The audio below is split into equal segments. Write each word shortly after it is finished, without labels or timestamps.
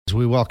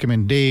We welcome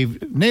in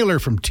Dave Naylor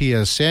from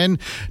TSN.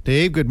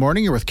 Dave, good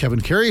morning. You're with Kevin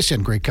Karius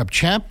and Grey Cup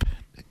champ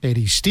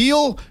Eddie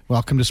Steele.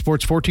 Welcome to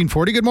Sports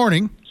 1440. Good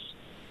morning.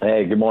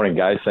 Hey, good morning,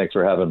 guys. Thanks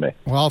for having me.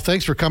 Well,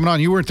 thanks for coming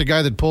on. You weren't the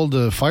guy that pulled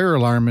the fire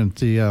alarm at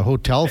the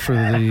hotel for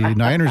the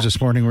Niners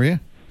this morning, were you?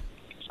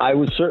 I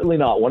was certainly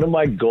not. One of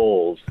my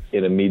goals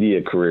in a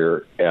media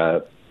career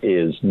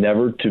is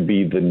never to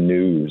be the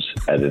news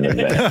at an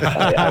event.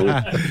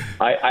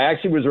 I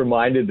actually was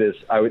reminded this.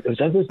 Was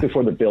that this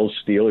before the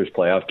Bills-Steelers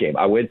playoff game?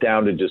 I went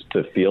down to just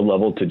the field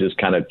level to just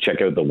kind of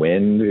check out the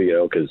wind,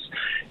 because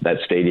that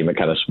stadium, it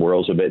kind of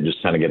swirls a bit, and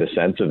just kind of get a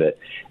sense of it.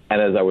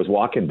 And as I was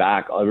walking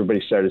back,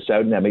 everybody started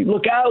shouting at me,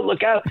 "Look out,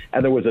 look out."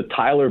 And there was a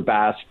Tyler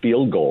Bass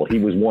field goal. He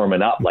was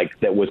warming up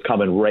that was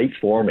coming right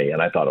for me.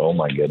 And I thought, oh,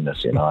 my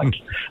goodness,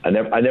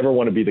 I never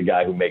want to be the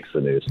guy who makes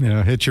the news.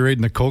 Yeah, hit you right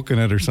in the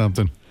coconut or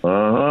something.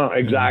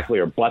 Exactly.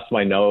 Or bust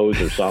my nose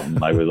or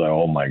something. I was like,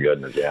 oh, my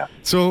goodness, yeah.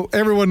 So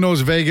everyone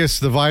knows Vegas.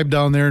 The vibe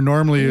down there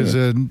normally is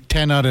a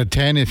 10 out of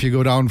 10 if you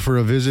go down for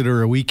a visit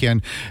or a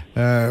weekend.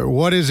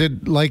 What is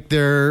it like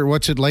there?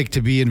 What's it like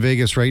to be in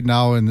Vegas right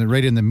now and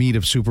right in the meat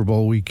of Super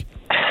Bowl week?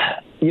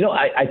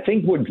 I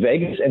think what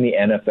Vegas and the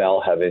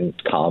NFL have in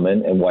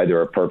common and why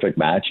they're a perfect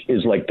match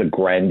is like the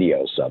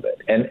grandiose of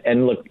it.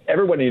 And look,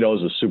 everybody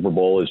knows the Super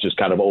Bowl is just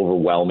kind of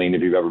overwhelming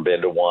if you've ever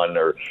been to one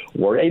or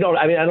I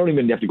don't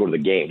even have to go to the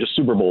game. Just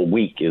Super Bowl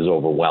week is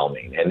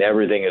overwhelming and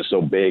everything is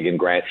so big and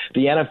grand.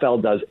 The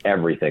NFL does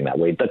everything that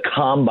way. The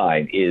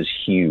combine is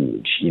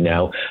huge.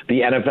 The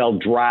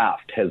NFL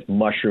draft has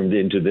mushroomed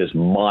into this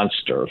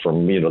monster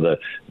from, the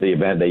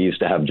event they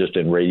used to have just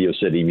in Radio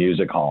City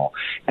Music Hall.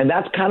 And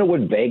that's kind of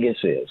what Vegas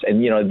is.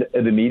 And,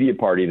 the media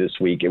party this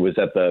week, it was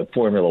at the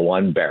Formula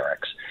One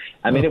barracks.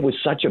 It was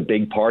such a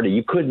big party.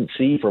 You couldn't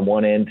see from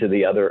one end to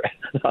the other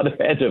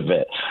end of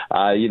it.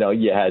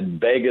 You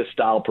had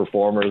Vegas-style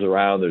performers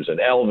around. There's an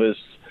Elvis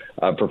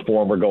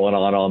performer going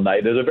on all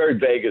night. There's a very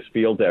Vegas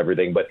feel to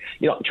everything. But,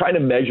 trying to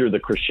measure the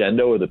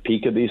crescendo or the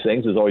peak of these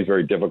things is always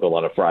very difficult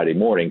on a Friday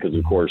morning because,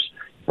 of course,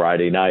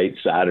 Friday night,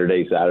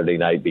 Saturday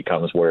night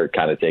becomes where it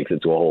kind of takes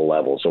it to a whole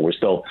level. So we're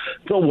still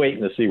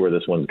waiting to see where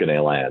this one's going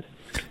to land.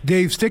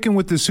 Dave, sticking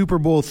with the Super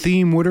Bowl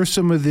theme, what are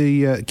some of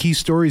the key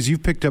stories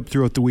you've picked up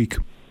throughout the week?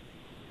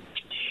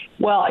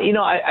 Well,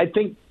 I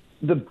think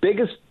the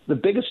biggest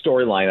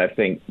storyline I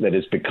think that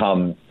has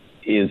become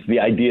is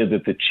the idea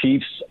that the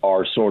Chiefs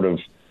are sort of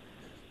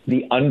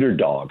the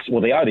underdogs.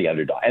 Well, they are the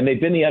underdog, and they've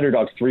been the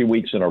underdogs 3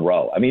 weeks in a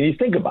row. You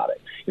think about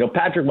it.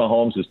 Patrick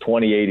Mahomes is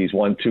 28. He's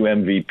won 2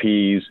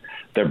 MVPs.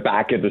 They're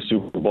back at the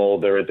Super Bowl.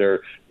 They're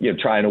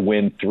trying to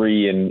win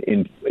 3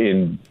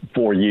 in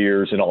 4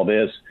 years and all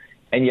this.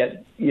 And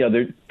yet, here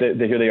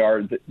they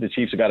are. The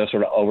Chiefs have got to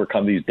sort of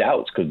overcome these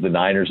doubts because the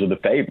Niners are the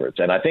favorites.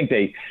 And I think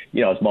they,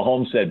 as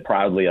Mahomes said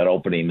proudly on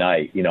opening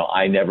night,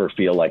 I never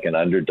feel like an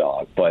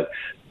underdog. But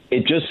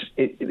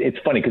it's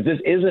funny because this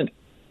isn't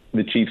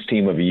the Chiefs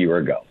team of a year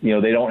ago.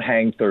 They don't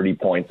hang 30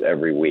 points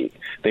every week.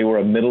 They were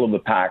a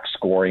middle-of-the-pack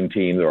scoring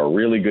team. They're a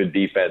really good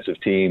defensive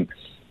team.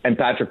 And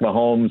Patrick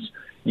Mahomes,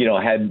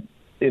 had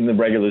in the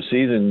regular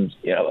season,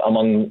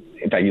 among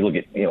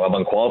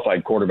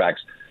qualified quarterbacks,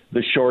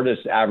 the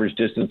shortest average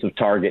distance of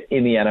target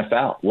in the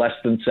NFL, less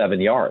than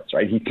 7 yards,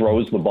 right? He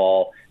throws the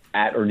ball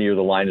at or near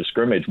the line of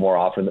scrimmage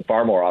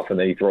far more often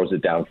than he throws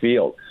it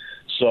downfield.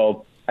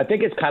 So I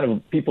think it's kind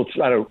of people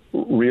trying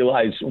to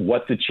realize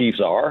what the Chiefs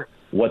are,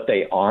 what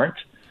they aren't,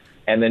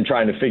 and then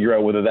trying to figure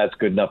out whether that's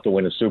good enough to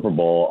win a Super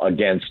Bowl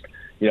against,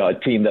 a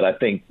team that I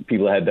think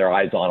people had their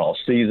eyes on all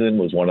season,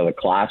 was one of the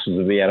classes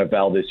of the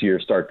NFL this year,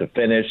 start to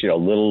finish, a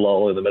little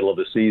low in the middle of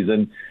the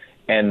season.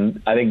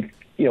 And I think,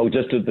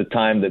 just at the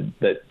time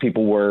that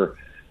people were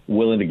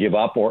willing to give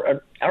up, or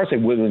I don't say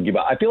willing to give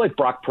up. I feel like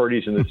Brock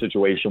Purdy's in this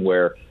situation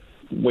where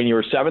when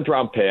you're a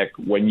 7th-round pick,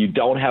 when you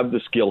don't have the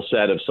skill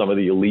set of some of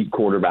the elite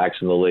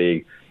quarterbacks in the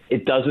league,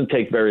 it doesn't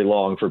take very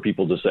long for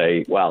people to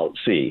say, well,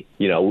 he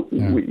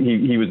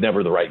was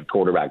never the right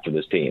quarterback for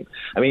this team.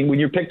 When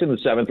you're picked in the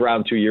 7th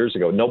round 2 years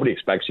ago, nobody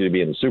expects you to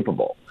be in the Super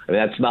Bowl.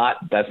 That's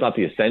not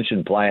the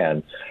ascension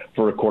plan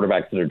for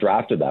quarterbacks that are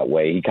drafted that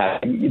way.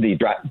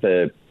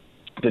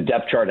 The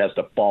depth chart has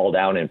to fall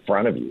down in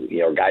front of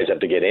you. Guys have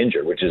to get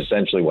injured, which is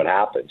essentially what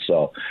happened.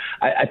 So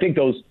I think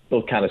those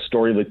kind of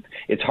stories,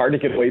 it's hard to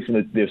get away from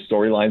the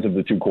storylines of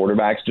the two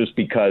quarterbacks just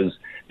because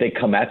they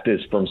come at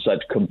this from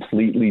such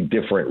completely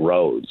different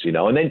roads,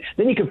 and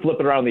then you can flip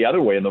it around the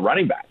other way in the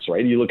running backs,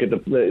 right? You look at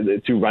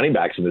the two running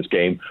backs in this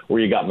game where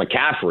you got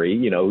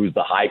McCaffrey, who's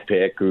the high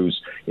pick, who's,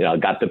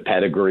 got the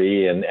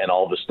pedigree and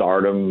all the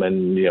stardom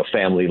and,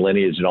 family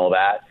lineage and all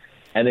that.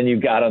 And then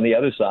you've got on the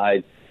other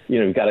side,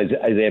 you've got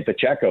Isaiah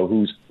Pacheco,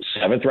 who's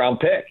 7th-round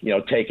pick,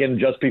 taken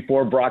just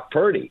before Brock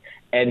Purdy.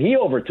 And he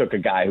overtook a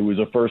guy who was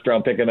a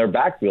first-round pick in their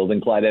backfield in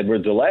Clyde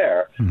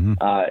Edwards-Helaire,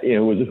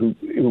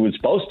 who was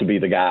supposed to be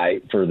the guy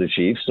for the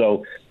Chiefs.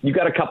 So you've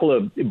got a couple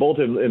of, both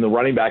in the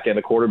running back and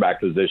the quarterback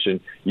position,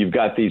 you've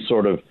got these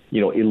sort of,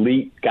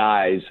 elite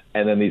guys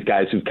and then these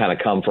guys who've kind of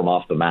come from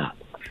off the map.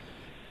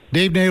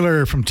 Dave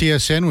Naylor from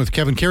TSN with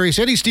Kevin Karius.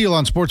 Eddie Steele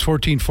on Sports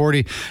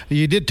 1440.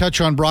 You did touch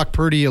on Brock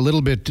Purdy a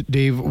little bit,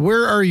 Dave.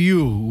 Where are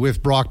you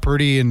with Brock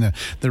Purdy and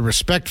the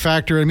respect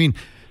factor? I mean,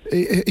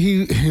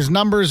 his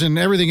numbers and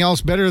everything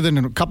else better than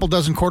a couple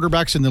dozen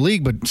quarterbacks in the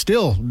league, but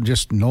still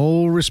just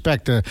no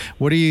respect.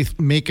 What do you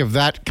make of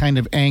that kind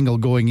of angle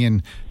going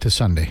into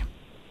Sunday?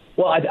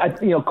 Well,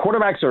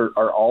 quarterbacks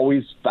are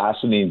always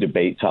fascinating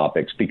debate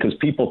topics because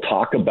people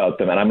talk about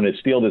them. And I'm going to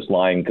steal this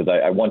line because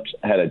I once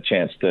had a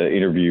chance to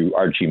interview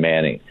Archie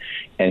Manning.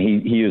 And he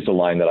used a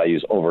line that I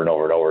use over and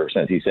over and over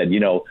since. He said,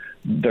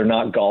 they're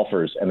not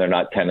golfers and they're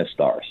not tennis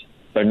stars.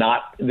 They're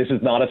not. This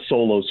is not a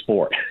solo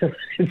sport.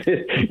 And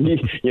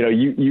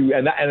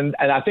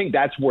I think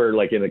that's where,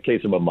 like in the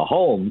case of a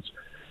Mahomes,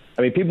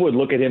 I mean, people would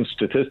look at him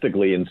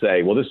statistically and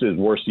say, well, this is his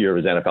worst year of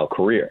his NFL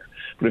career.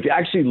 But if you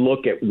actually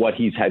look at what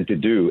he's had to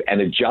do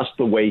and adjust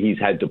the way he's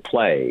had to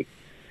play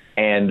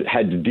and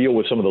had to deal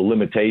with some of the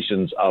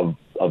limitations of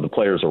the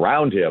players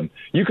around him,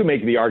 you can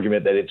make the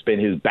argument that it's been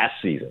his best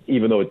season,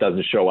 even though it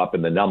doesn't show up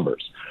in the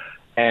numbers.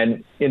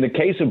 And in the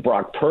case of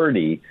Brock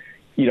Purdy,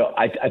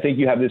 I think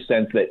you have this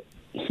sense that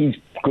he's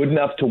good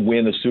enough to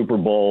win a Super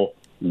Bowl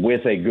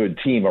with a good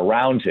team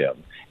around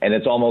him. And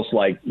it's almost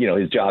like,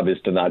 his job is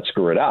to not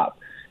screw it up,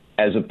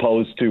 as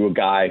opposed to a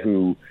guy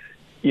who,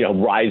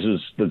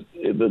 rises,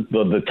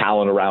 the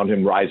talent around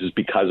him rises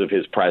because of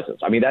his presence.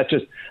 I mean, I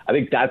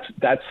think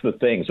that's the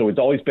thing. So it's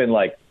always been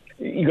like,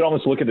 you could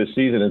almost look at this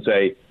season and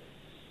say,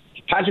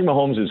 Patrick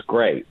Mahomes is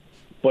great,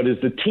 but is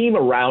the team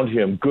around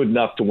him good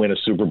enough to win a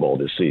Super Bowl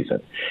this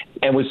season?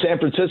 And with San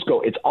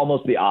Francisco, it's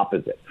almost the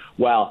opposite.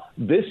 Well,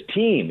 this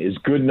team is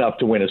good enough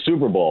to win a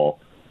Super Bowl,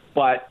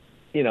 but,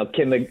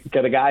 can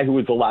the guy who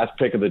was the last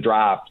pick of the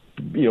draft,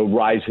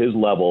 rise his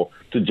level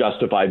to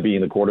justify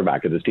being the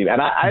quarterback of this team?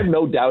 And I have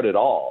no doubt at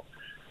all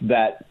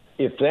that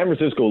if San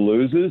Francisco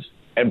loses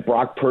and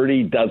Brock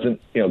Purdy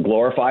doesn't,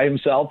 glorify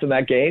himself in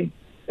that game,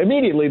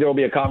 immediately there will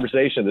be a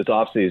conversation this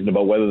offseason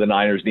about whether the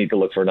Niners need to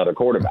look for another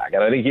quarterback.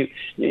 And I think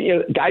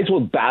guys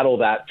will battle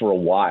that for a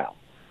while.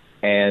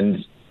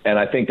 And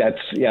I think that's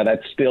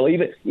still,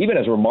 even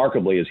as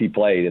remarkably as he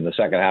played in the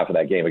second half of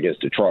that game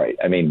against Detroit.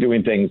 I mean,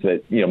 doing things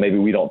that, maybe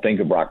we don't think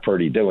of Brock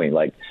Purdy doing,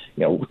 like,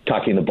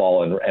 tucking the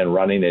ball and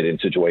running it in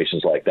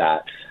situations like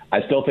that.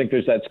 I still think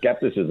there's that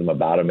skepticism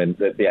about him, and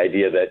the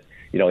idea that,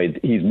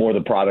 he's more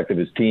the product of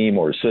his team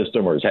or his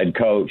system or his head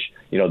coach,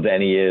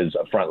 than he is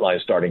a frontline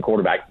starting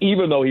quarterback,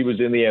 even though he was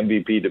in the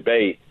MVP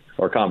debate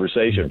or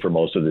conversation for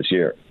most of this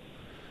year.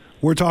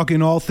 We're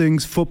talking all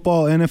things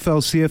football,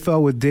 NFL,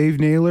 CFL with Dave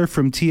Naylor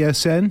from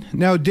TSN.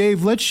 Now,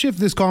 Dave, let's shift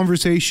this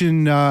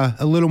conversation a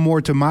little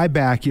more to my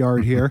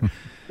backyard here.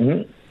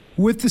 Mm-hmm.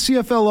 With the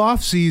CFL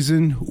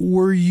offseason,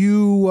 were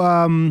you,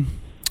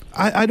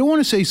 I don't want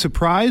to say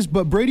surprised,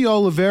 but Brady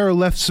Oliveira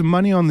left some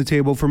money on the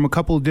table from a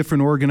couple of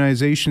different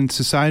organizations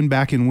to sign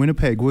back in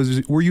Winnipeg.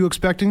 Were you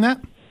expecting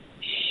that?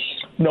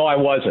 No, I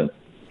wasn't.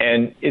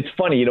 And it's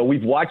funny,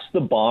 we've watched the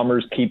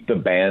Bombers keep the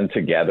band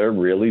together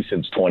really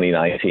since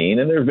 2019,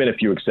 and there have been a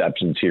few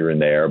exceptions here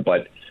and there,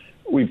 but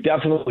we've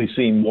definitely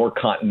seen more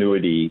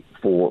continuity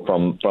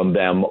from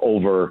them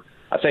over,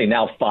 I'd say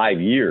now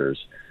 5 years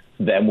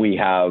than we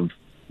have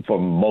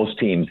from most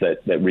teams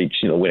that reach,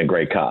 win a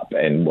Grey Cup.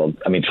 And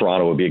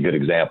Toronto would be a good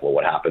example of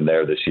what happened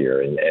there this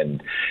year,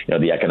 and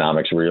the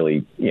economics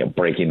really,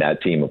 breaking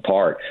that team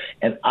apart.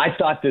 And I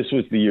thought this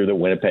was the year that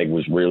Winnipeg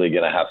was really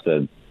going to have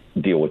to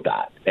deal with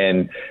that.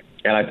 And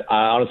I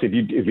honestly,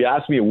 if you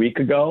asked me a week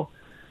ago,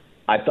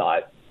 I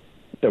thought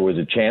there was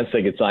a chance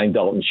they could sign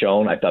Dalton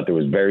Schoen. I thought there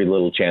was very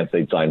little chance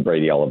they'd sign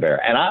Brady Oliveira.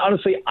 And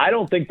I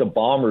don't think the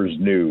Bombers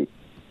knew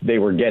they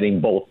were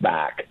getting both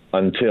back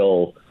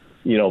until,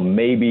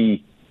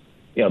 maybe,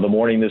 the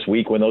morning this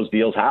week when those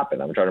deals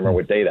happened. I'm trying to remember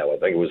what day that was.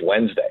 I think it was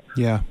Wednesday.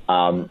 Yeah.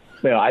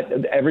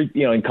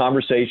 In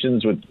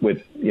conversations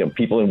with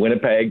people in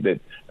Winnipeg, that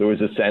there was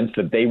a sense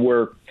that they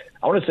were,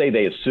 I want to say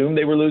they assumed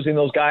they were losing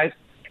those guys,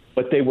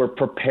 but they were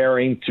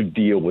preparing to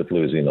deal with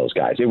losing those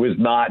guys. It was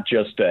not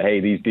just hey,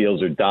 these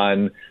deals are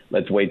done,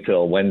 let's wait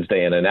till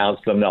Wednesday and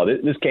announce them. No,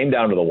 this came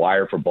down to the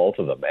wire for both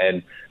of them.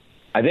 And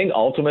I think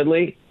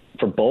ultimately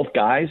for both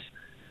guys,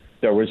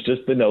 there was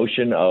just the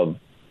notion of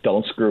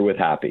don't screw with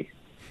Happy.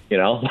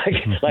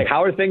 Like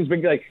how are things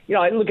been like?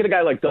 I look at a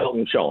guy like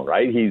Dalton Schoen,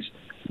 right? He's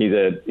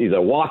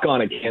a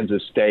walk-on at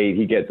Kansas State.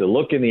 He gets a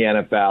look in the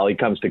NFL. He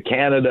comes to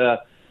Canada.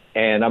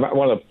 And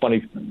one of the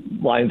funny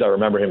lines I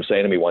remember him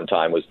saying to me one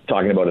time was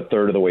talking about a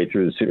third of the way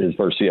through his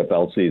first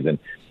CFL season.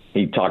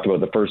 He talked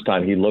about the first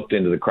time he looked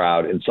into the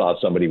crowd and saw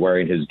somebody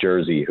wearing his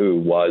jersey who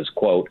was,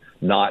 quote,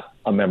 not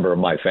a member of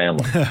my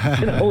family,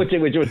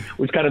 which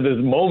was kind of this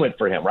moment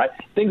for him, right?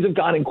 Things have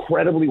gone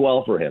incredibly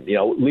well for him.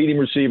 Leading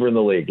receiver in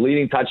the league,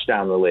 leading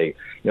touchdown in the league.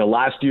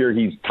 Last year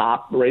he's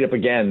top right up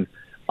again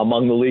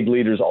among the league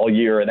leaders all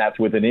year, and that's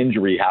with an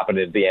injury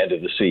happening at the end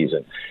of the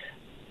season.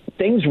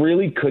 Things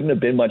really couldn't have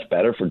been much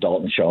better for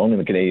Dalton Schoen in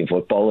the Canadian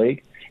Football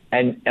League.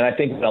 And I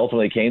think what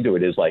ultimately came to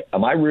it is like,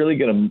 am I really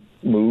going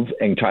to move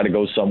and try to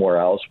go somewhere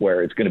else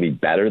where it's going to be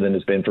better than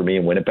it's been for me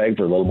in Winnipeg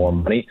for a little more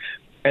money?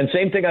 And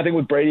same thing, I think,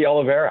 with Brady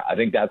Oliveira. I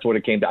think that's what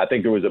it came to. I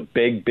think there was a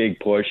big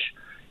push,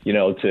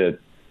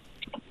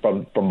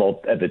 from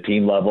both at the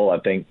team level. I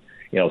think,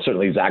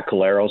 certainly Zach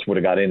Collaros would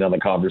have got in on the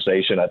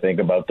conversation, I think,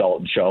 about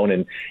Dalton Schoen.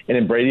 And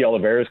in Brady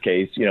Oliveira's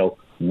case,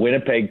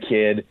 Winnipeg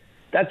kid.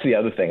 That's the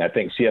other thing I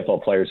think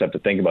CFL players have to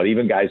think about,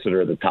 even guys that are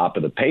at the top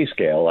of the pay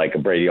scale, like a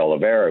Brady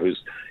Oliveira, who's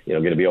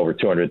going to be over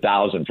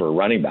 $200,000 for a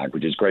running back,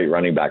 which is great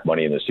running back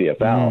money in the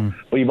CFL.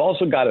 But you've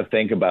also got to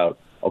think about,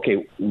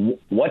 okay,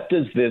 what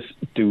does this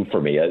do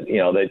for me?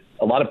 That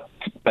a lot of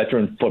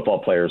veteran football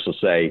players will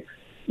say,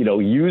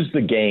 use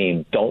the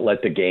game, don't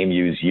let the game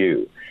use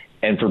you.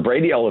 And for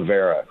Brady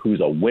Oliveira,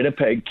 who's a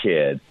Winnipeg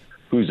kid,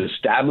 who's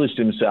established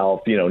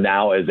himself,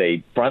 now as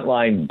a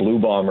frontline Blue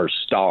Bomber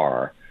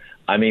star.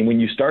 I mean, when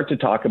you start to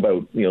talk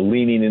about,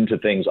 leaning into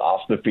things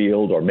off the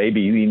field, or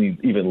maybe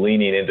even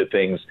leaning into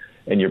things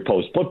in your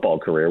post-football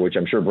career, which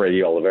I'm sure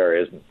Brady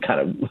Oliveira isn't kind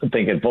of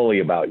thinking fully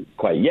about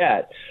quite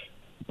yet,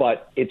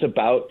 but it's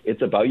about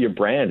your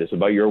brand. It's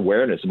about your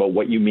awareness, about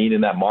what you mean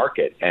in that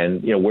market.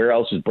 And, where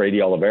else is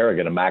Brady Oliveira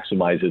going to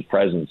maximize his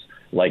presence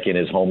like in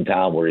his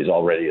hometown where he's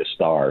already a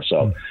star?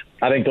 So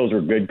I think those are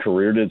good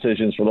career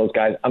decisions for those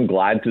guys. I'm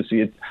glad to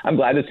see it. I'm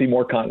glad to see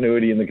more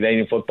continuity in the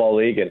Canadian Football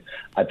League. And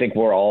I think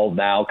we're all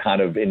now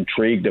kind of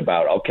intrigued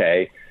about,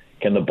 okay,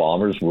 can the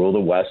Bombers rule the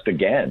West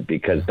again?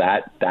 Because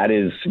that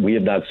is, we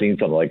have not seen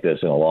something like this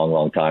in a long,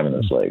 long time in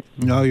this league.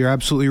 No, you're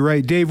absolutely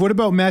right. Dave, what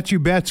about Matthew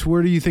Betts?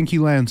 Where do you think he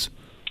lands?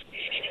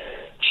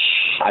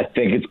 I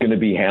think it's going to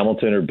be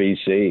Hamilton or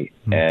BC.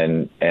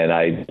 And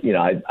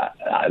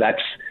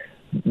that's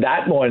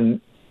that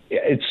one.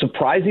 It's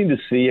surprising to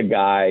see a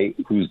guy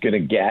who's going to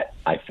get,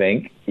 I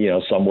think,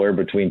 somewhere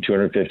between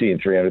 $250,000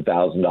 and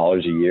 $300,000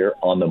 a year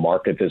on the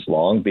market this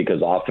long,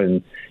 because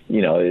often,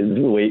 in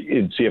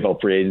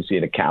CFL free agency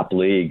in a cap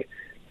league,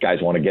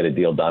 guys want to get a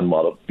deal done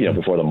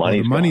before the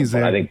money's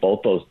there. I think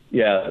both those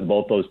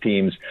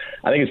teams,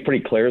 I think it's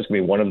pretty clear it's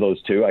going to be one of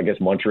those two. I guess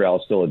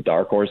Montreal's still a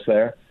dark horse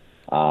there.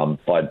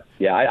 But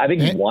yeah, I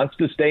think he wants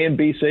to stay in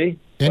BC.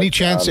 Any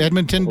chance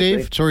Edmonton,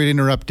 Dave? Sorry to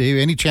interrupt, Dave.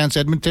 Any chance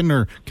Edmonton,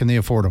 or can they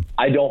afford him?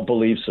 I don't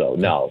believe so.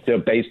 No,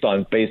 based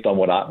on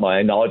what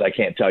my knowledge, I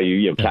can't tell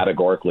you,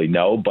 categorically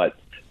no. But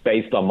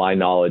based on my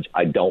knowledge,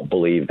 I don't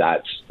believe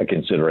that's a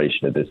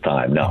consideration at this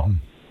time. No.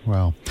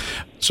 Well,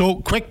 so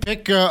quick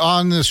pick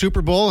on the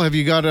Super Bowl. Have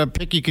you got a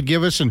pick you could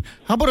give us? And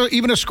how about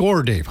even a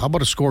score, Dave? How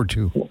about a score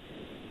too?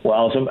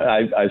 Well,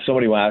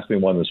 somebody asked me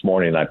one this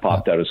morning, and I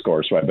popped out a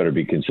score, so I better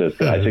be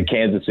consistent. I said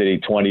Kansas City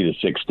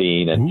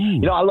 20-16,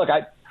 and look,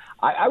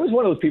 I was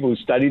one of those people who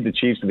studied the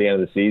Chiefs at the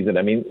end of the season.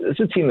 I mean,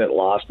 it's a team that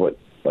lost,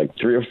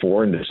 3 or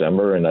 4 in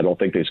December, and I don't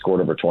think they scored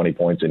over 20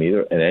 points in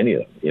any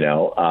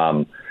of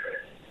them,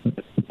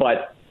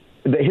 But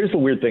here's the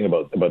weird thing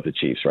about the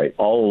Chiefs, right?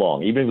 All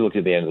along, even if you look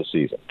at the end of the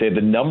season, they have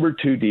the number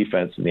 2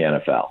 defense in the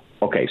NFL.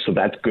 Okay, so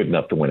that's good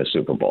enough to win a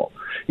Super Bowl.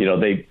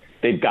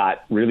 They've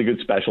got really good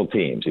special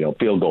teams,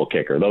 field goal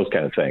kicker, those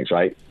kind of things,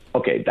 right?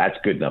 Okay, that's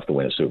good enough to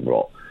win a Super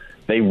Bowl.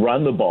 They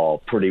run the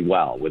ball pretty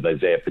well with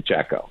Isaiah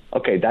Pacheco.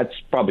 Okay, that's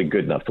probably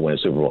good enough to win a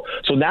Super Bowl.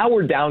 So now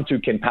we're down to,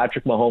 can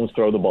Patrick Mahomes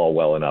throw the ball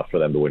well enough for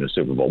them to win a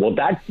Super Bowl? Well,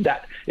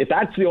 if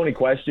that's the only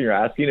question you're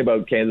asking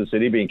about Kansas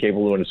City being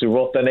capable of winning a Super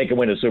Bowl, then they can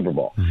win a Super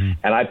Bowl.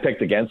 And I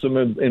picked against them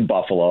in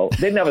Buffalo.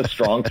 Didn't have a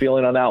strong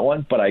feeling on that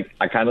one, but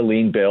I kind of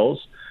leaned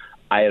Bills.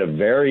 I had a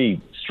very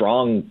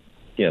strong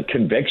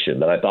conviction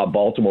that I thought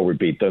Baltimore would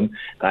beat them.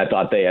 And I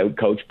thought they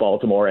outcoached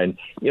Baltimore. And,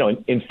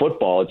 in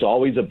football, it's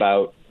always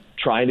about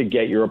trying to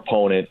get your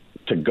opponent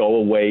to go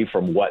away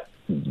from what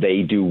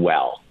they do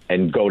well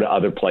and go to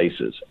other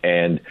places.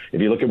 And if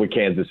you look at what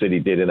Kansas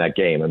City did in that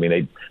game, I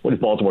mean, what did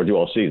Baltimore do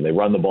all season? They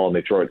run the ball and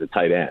they throw it to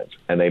tight ends,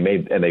 and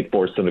they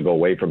forced them to go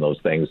away from those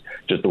things,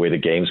 just the way the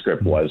game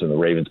script was. And the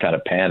Ravens kind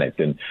of panicked.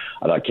 And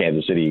I thought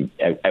Kansas City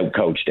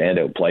outcoached and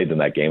outplayed them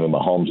that game. And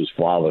Mahomes was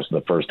flawless in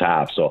the first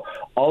half. So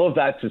all of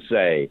that to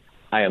say,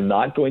 I am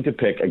not going to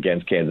pick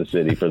against Kansas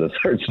City for the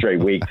third straight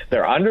week.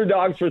 They're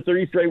underdogs for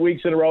 3 straight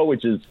weeks in a row,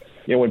 which is,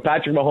 when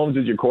Patrick Mahomes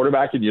is your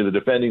quarterback and you're the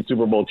defending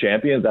Super Bowl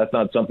champions, that's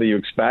not something you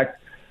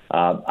expect.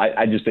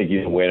 I just think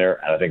he's a winner,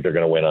 and I think they're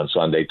going to win on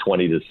Sunday,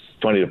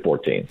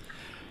 20-14.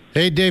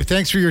 Hey, Dave,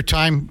 thanks for your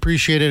time.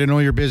 Appreciate it. I know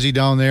you're busy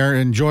down there.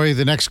 Enjoy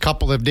the next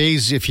couple of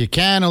days, if you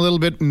can, a little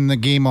bit in the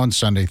game on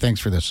Sunday. Thanks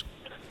for this.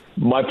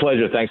 My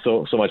pleasure. Thanks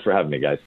so much for having me, guys.